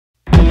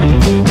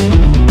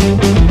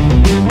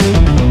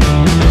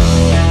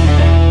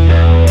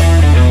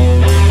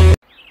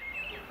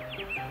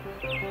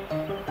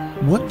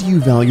you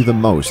value the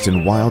most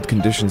in wild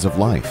conditions of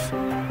life?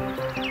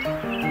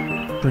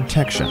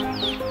 Protection.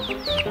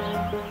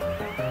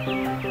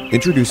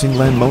 Introducing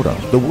Lanmodo,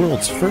 the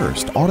world's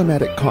first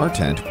automatic car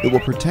tent that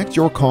will protect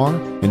your car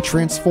and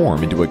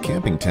transform into a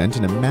camping tent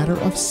in a matter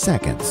of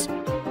seconds.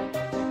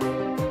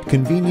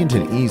 Convenient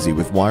and easy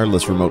with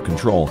wireless remote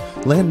control,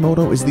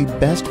 Lanmodo is the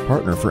best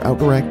partner for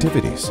outdoor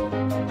activities.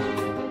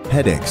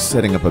 Headaches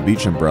setting up a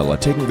beach umbrella,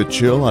 taking the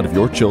chill out of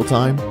your chill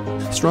time?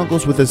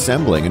 Struggles with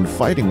assembling and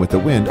fighting with the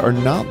wind are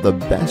not the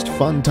best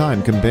fun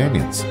time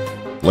companions.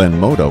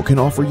 Lanmodo can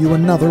offer you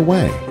another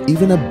way.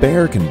 Even a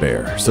bear can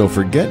bear, so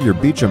forget your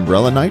beach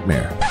umbrella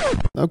nightmare.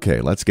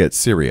 Okay, let's get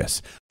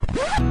serious.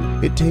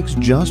 It takes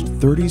just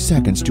 30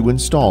 seconds to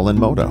install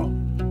Lanmodo.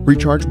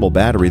 Rechargeable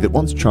battery that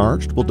once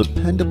charged will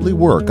dependably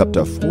work up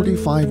to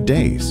 45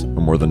 days,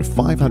 or more than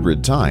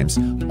 500 times,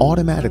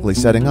 automatically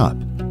setting up.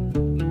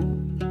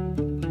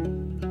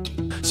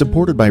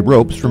 Supported by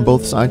ropes from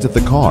both sides of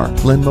the car,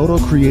 Lanmodo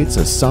creates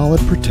a solid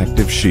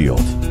protective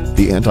shield.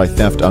 The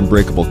anti-theft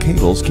unbreakable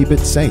cables keep it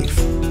safe.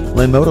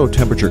 Lanmodo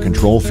temperature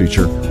control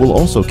feature will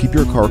also keep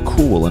your car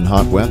cool in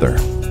hot weather.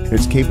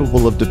 It's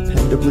capable of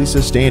dependably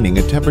sustaining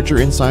a temperature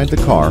inside the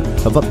car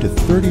of up to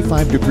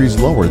 35 degrees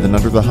lower than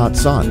under the hot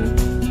sun.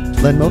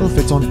 Lanmodo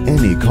fits on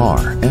any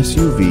car,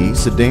 SUV,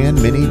 sedan,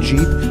 mini,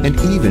 Jeep, and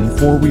even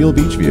four-wheel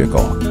beach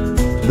vehicle.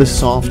 The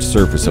soft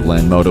surface of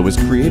Lanmodo is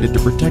created to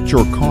protect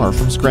your car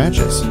from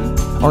scratches.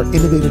 Our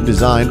innovative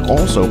design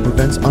also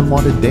prevents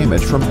unwanted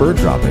damage from bird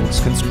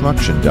droppings,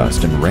 construction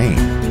dust, and rain.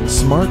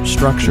 Smart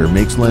structure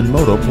makes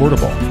Lanmodo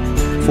portable.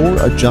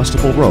 4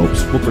 adjustable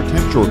ropes will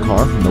protect your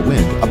car from the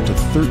wind up to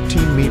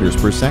 13 meters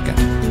per second.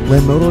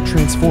 Lanmodo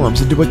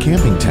transforms into a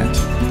camping tent.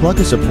 Plug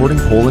a supporting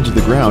pole into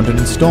the ground and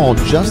install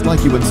just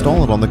like you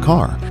install it on the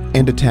car,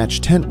 and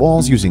attach tent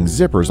walls using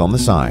zippers on the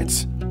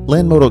sides.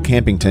 Lanmodo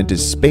camping tent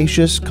is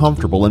spacious,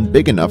 comfortable, and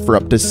big enough for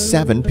up to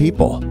 7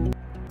 people.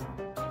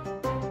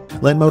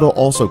 Lanmodo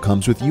also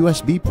comes with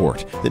USB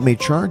port that may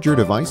charge your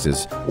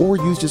devices or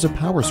used as a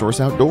power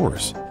source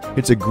outdoors.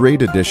 It's a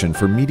great addition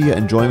for media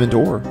enjoyment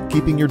or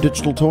keeping your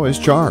digital toys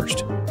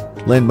charged.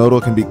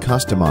 Lanmodo can be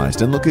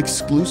customized and look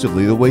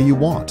exclusively the way you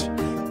want.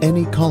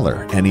 Any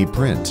color, any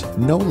print,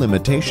 no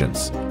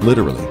limitations.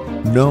 Literally,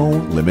 no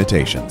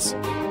limitations.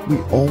 We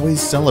always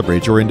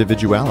celebrate your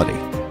individuality.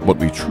 What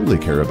we truly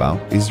care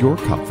about is your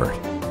comfort.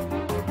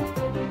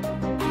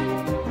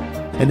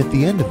 And at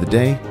the end of the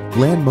day,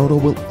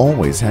 Lanmodo will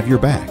always have your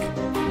back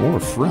or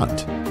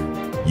front.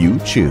 You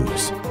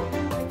choose.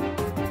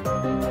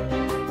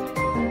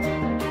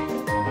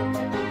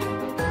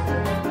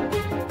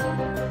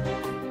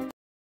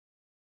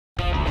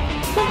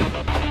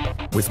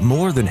 With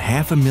more than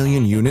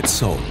 500,000 units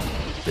sold,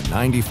 the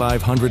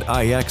 9500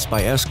 IX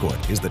by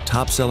Escort is the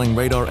top-selling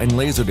radar and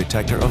laser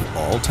detector of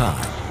all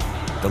time.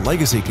 The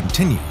legacy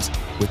continues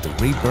with the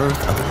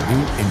rebirth of a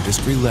new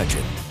industry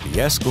legend.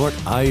 The Escort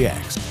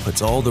IX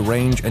puts all the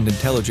range and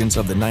intelligence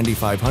of the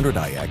 9500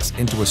 IX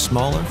into a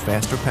smaller,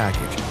 faster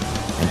package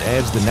and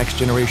adds the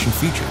next-generation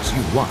features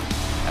you want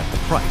at the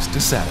price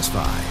to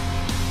satisfy.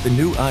 The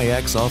new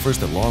IX offers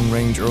the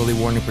long-range early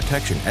warning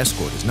protection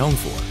Escort is known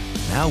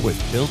for, now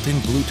with built-in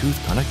Bluetooth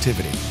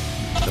connectivity.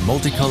 The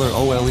multicolor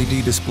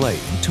OLED display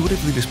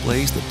intuitively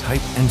displays the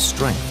type and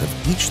strength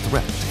of each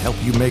threat to help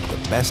you make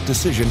the best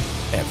decision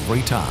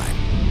every time.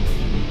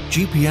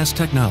 GPS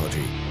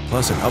technology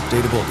plus an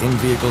updatable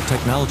in-vehicle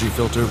technology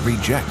filter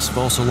rejects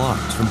false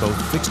alarms from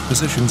both fixed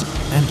positions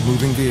and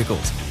moving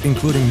vehicles,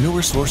 including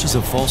newer sources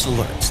of false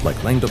alerts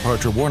like lane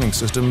departure warning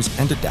systems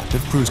and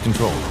adaptive cruise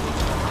control.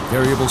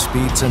 Variable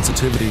speed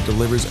sensitivity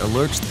delivers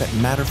alerts that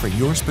matter for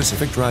your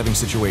specific driving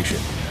situation.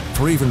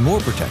 For even more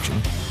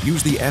protection,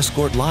 use the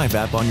Escort Live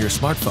app on your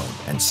smartphone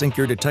and sync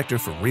your detector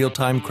for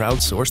real-time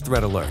crowdsourced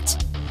threat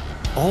alerts.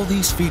 All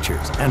these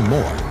features and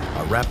more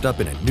are wrapped up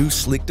in a new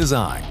sleek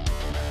design.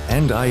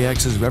 And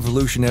IX's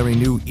revolutionary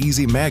new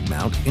Easy Mag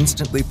Mount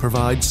instantly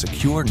provides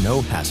secure,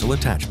 no-hassle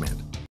attachment.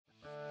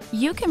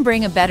 You can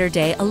bring a better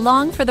day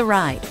along for the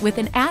ride with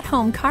an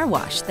at-home car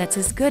wash that's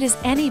as good as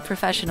any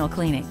professional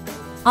cleaning.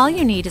 All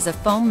you need is a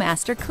Foam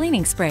Master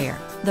cleaning sprayer,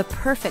 the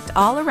perfect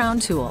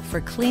all-around tool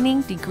for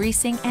cleaning,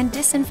 degreasing, and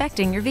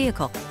disinfecting your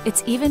vehicle.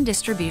 Its even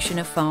distribution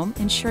of foam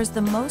ensures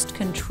the most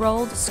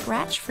controlled,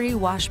 scratch-free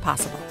wash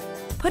possible.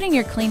 Putting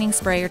your cleaning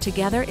sprayer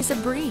together is a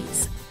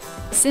breeze.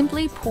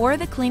 Simply pour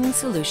the cleaning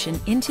solution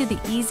into the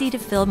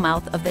easy-to-fill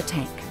mouth of the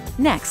tank.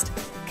 Next,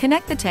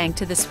 connect the tank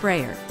to the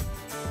sprayer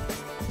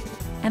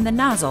and the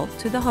nozzle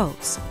to the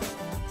hose.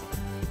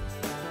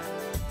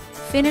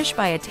 Finish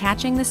by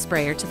attaching the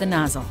sprayer to the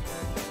nozzle.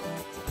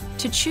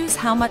 To choose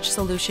how much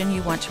solution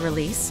you want to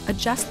release,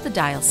 adjust the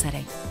dial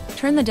setting.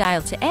 Turn the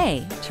dial to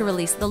A to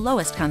release the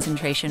lowest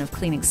concentration of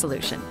cleaning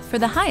solution. For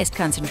the highest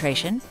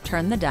concentration,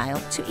 turn the dial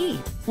to E.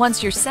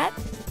 Once you're set,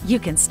 you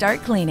can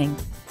start cleaning.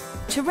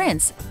 To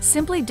rinse,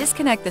 simply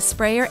disconnect the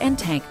sprayer and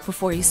tank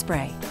before you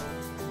spray.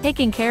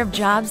 Taking care of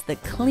jobs the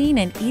clean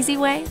and easy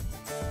way?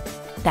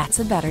 That's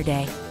a better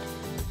day.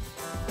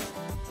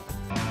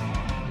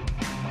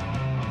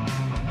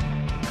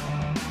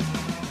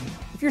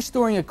 If you're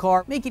storing a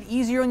car, make it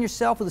easier on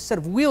yourself with a set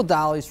of wheel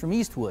dollies from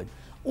Eastwood.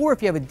 Or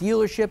if you have a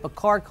dealership, a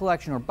car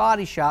collection, or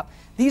body shop,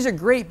 these are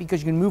great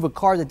because you can move a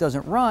car that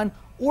doesn't run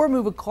or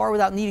move a car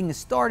without needing to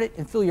start it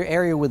and fill your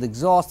area with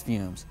exhaust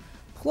fumes.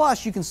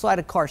 Plus, you can slide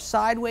a car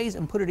sideways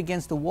and put it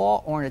against a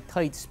wall or in a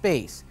tight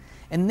space.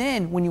 And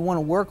then, when you want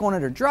to work on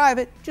it or drive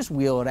it, just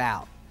wheel it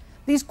out.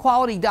 These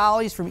quality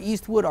dollies from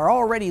Eastwood are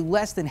already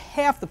less than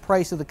half the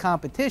price of the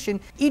competition.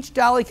 Each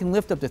dolly can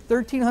lift up to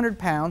 1,300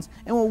 pounds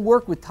and will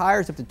work with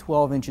tires up to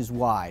 12 inches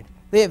wide.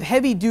 They have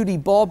heavy-duty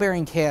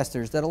ball-bearing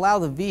casters that allow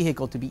the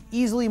vehicle to be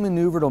easily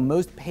maneuvered on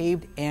most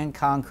paved and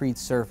concrete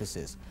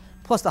surfaces.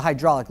 Plus, the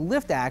hydraulic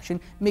lift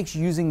action makes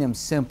using them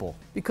simple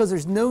because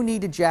there's no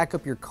need to jack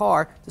up your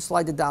car to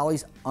slide the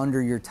dollies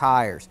under your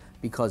tires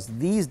because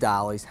these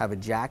dollies have a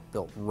jack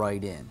built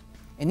right in.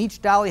 And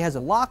each dolly has a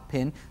lock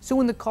pin, so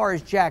when the car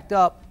is jacked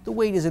up, the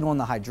weight isn't on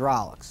the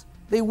hydraulics.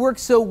 They work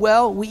so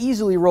well, we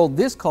easily rolled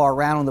this car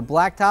around on the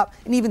blacktop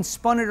and even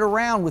spun it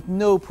around with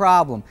no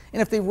problem.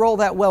 And if they roll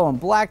that well on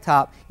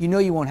blacktop, you know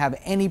you won't have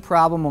any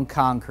problem on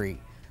concrete.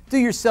 Do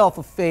yourself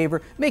a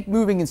favor, make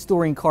moving and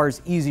storing cars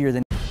easier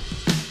than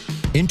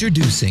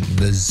Introducing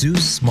the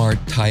Zeus Smart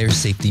Tire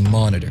Safety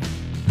Monitor,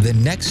 the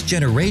next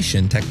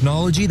generation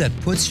technology that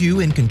puts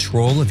you in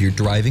control of your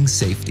driving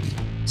safety.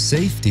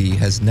 Safety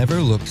has never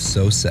looked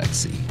so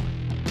sexy.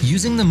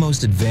 Using the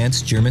most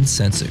advanced German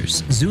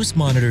sensors, Zeus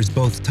monitors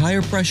both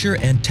tire pressure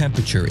and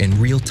temperature in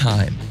real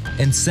time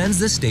and sends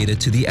this data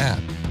to the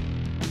app.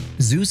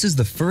 Zeus is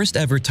the first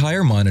ever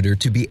tire monitor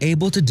to be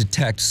able to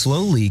detect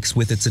slow leaks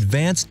with its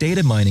advanced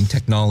data mining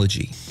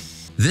technology.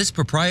 This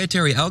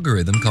proprietary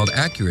algorithm called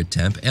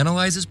AccurateTemp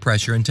analyzes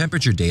pressure and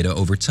temperature data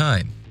over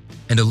time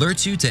and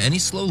alerts you to any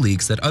slow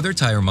leaks that other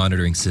tire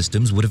monitoring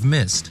systems would have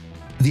missed.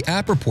 The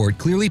app report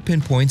clearly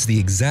pinpoints the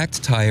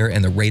exact tire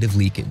and the rate of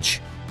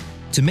leakage.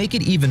 To make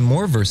it even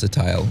more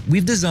versatile,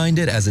 we've designed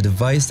it as a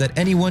device that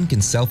anyone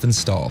can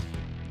self-install.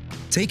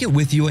 Take it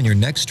with you on your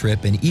next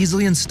trip and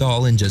easily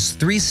install in just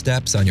 3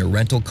 steps on your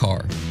rental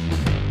car.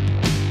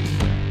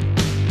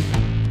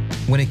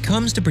 When it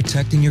comes to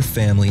protecting your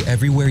family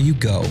everywhere you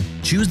go,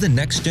 choose the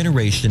next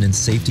generation in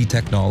safety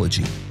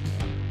technology.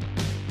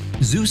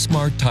 Zeus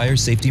Smart Tire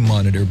Safety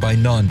Monitor by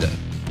Nonda.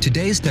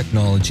 Today's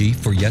technology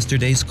for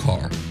yesterday's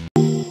car.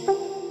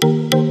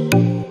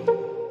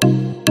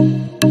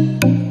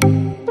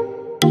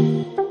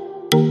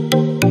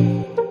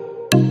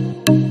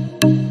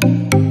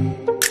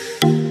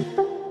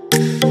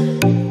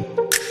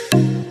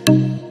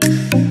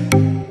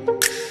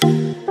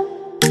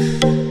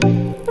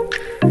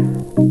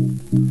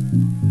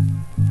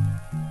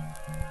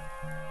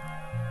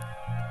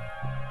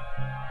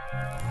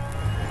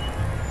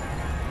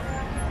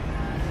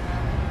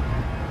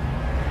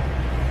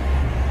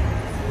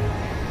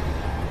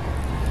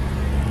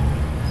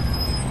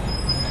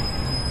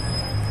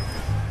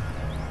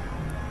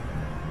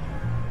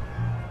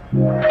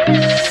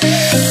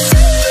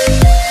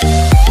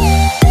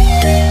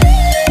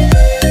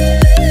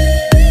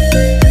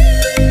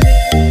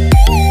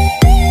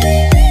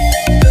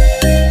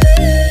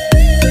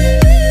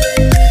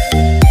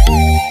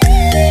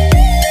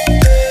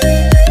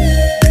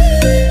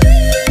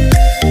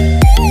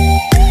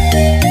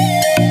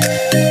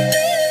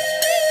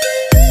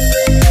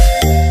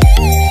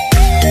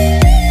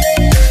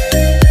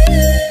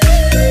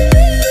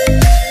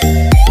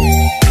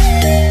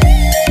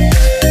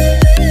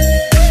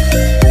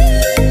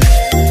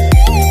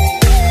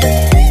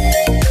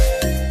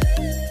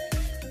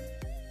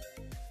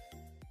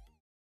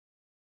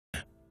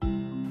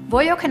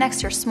 Voyo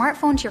connects your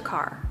smartphone to your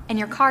car and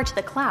your car to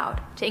the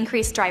cloud to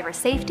increase driver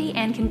safety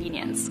and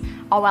convenience,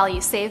 all while you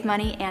save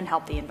money and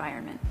help the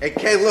environment. Hey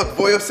Kay, look,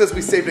 Voyo says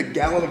we saved a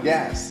gallon of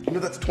gas. You know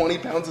that's 20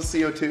 pounds of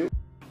CO2?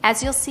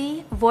 As you'll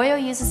see,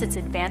 Voyo uses its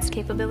advanced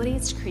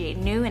capabilities to create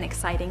new and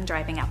exciting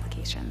driving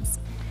applications.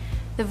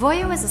 The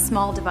Voyo is a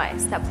small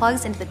device that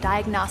plugs into the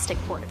diagnostic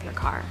port of your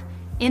car.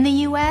 In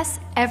the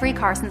US, every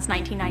car since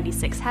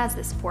 1996 has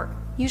this port,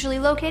 usually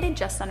located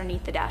just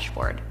underneath the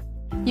dashboard.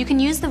 You can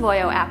use the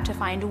Voyo app to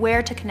find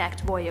where to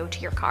connect Voyo to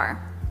your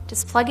car.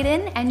 Just plug it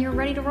in and you're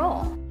ready to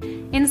roll.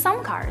 In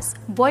some cars,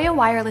 Voyo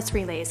wireless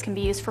relays can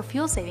be used for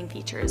fuel-saving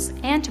features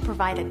and to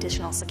provide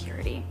additional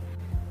security.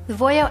 The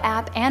Voyo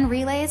app and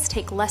relays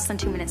take less than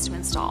 2 minutes to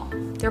install.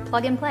 They're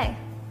plug and play.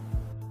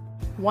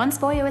 Once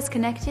Voyo is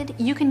connected,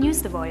 you can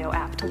use the Voyo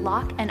app to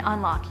lock and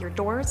unlock your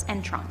doors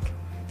and trunk.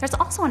 There's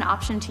also an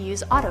option to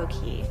use Auto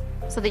Key,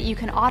 so that you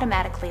can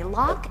automatically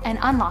lock and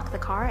unlock the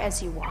car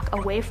as you walk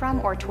away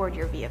from or toward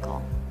your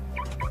vehicle.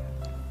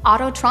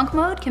 Auto Trunk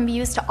Mode can be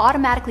used to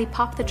automatically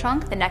pop the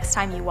trunk the next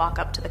time you walk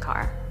up to the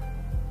car.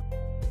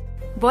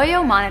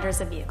 Voyo monitors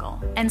a vehicle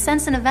and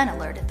sends an event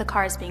alert if the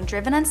car is being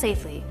driven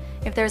unsafely,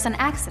 if there's an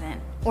accident,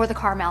 or the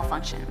car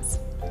malfunctions.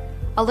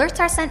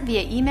 Alerts are sent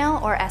via email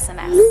or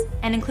SMS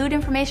and include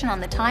information on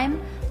the time,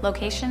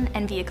 location,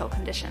 and vehicle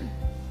condition.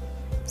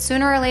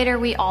 Sooner or later,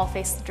 we all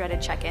face the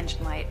dreaded check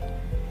engine light.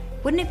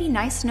 Wouldn't it be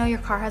nice to know your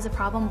car has a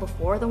problem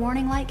before the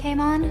warning light came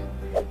on?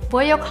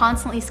 Voyo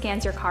constantly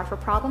scans your car for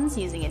problems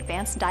using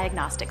advanced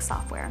diagnostic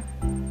software.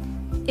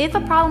 If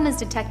a problem is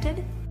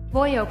detected,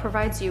 Voyo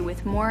provides you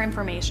with more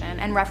information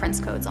and reference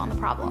codes on the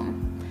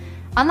problem.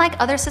 Unlike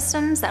other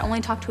systems that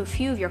only talk to a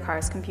few of your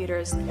car's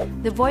computers,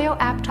 the Voyo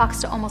app talks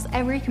to almost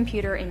every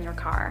computer in your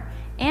car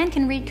and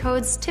can read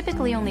codes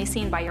typically only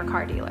seen by your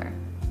car dealer.